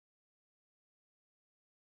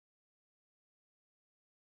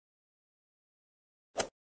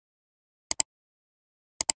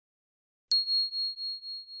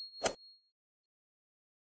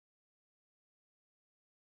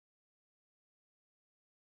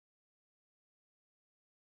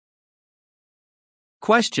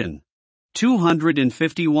Question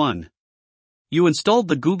 251. You installed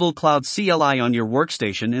the Google Cloud CLI on your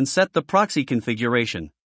workstation and set the proxy configuration.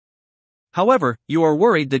 However, you are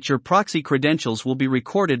worried that your proxy credentials will be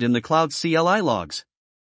recorded in the Cloud CLI logs.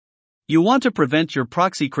 You want to prevent your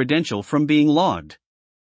proxy credential from being logged.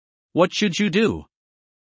 What should you do?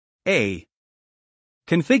 A.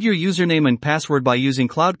 Configure username and password by using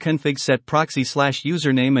cloud config set proxy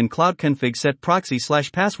 /username and cloud config set proxy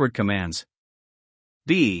 /password commands.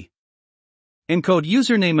 B. Encode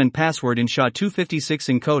username and password in SHA-256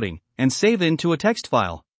 encoding, and save into a text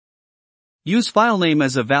file. Use filename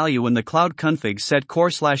as a value in the cloud config set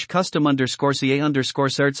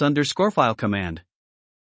core/custom_ca_certs_file command.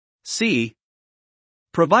 C.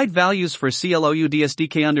 Provide values for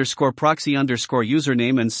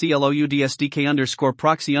cloudsdk_proxy_username and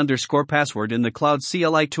cloudsdk_proxy_password in the Cloud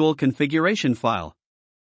CLI tool configuration file.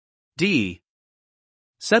 D.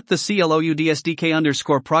 Set the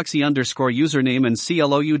cloudsdk_proxy_username and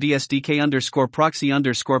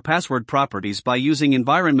cloudsdk_proxy_password properties by using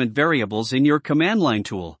environment variables in your command line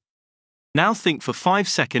tool. Now think for 5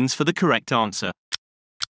 seconds for the correct answer.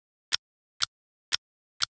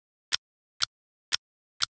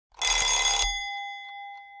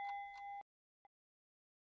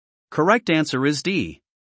 Correct answer is D.